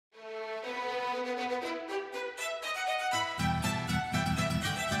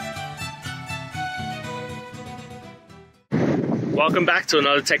Welcome back to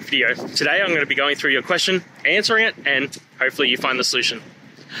another tech video. Today I'm going to be going through your question, answering it, and hopefully you find the solution.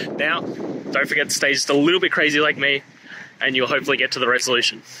 Now, don't forget to stay just a little bit crazy like me, and you'll hopefully get to the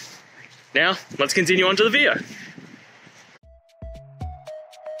resolution. Now, let's continue on to the video.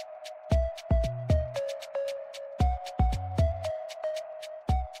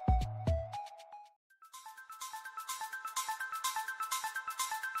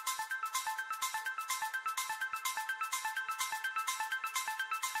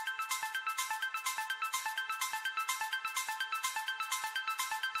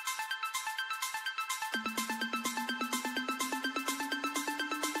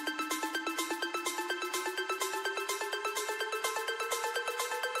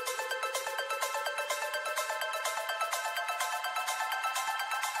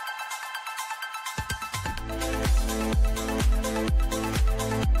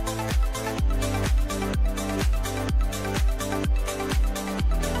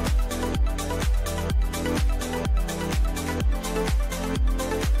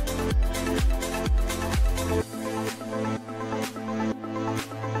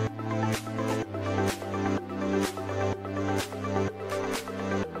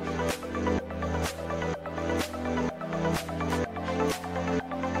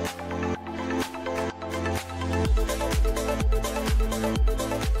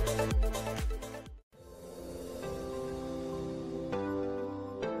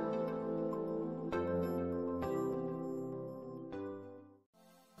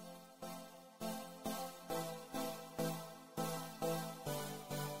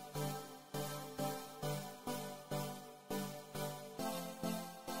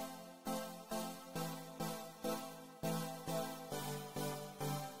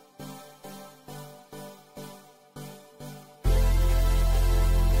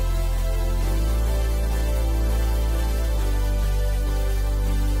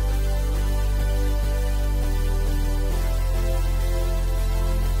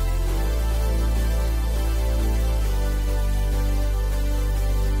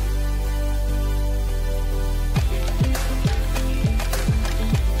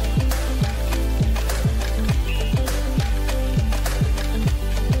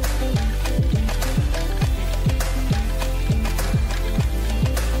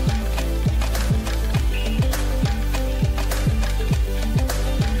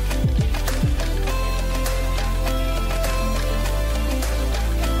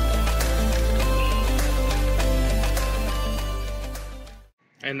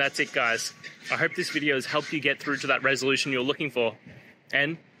 And that's it, guys. I hope this video has helped you get through to that resolution you're looking for.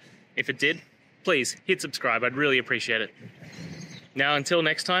 And if it did, please hit subscribe. I'd really appreciate it. Now, until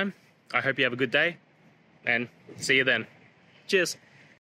next time, I hope you have a good day and see you then. Cheers.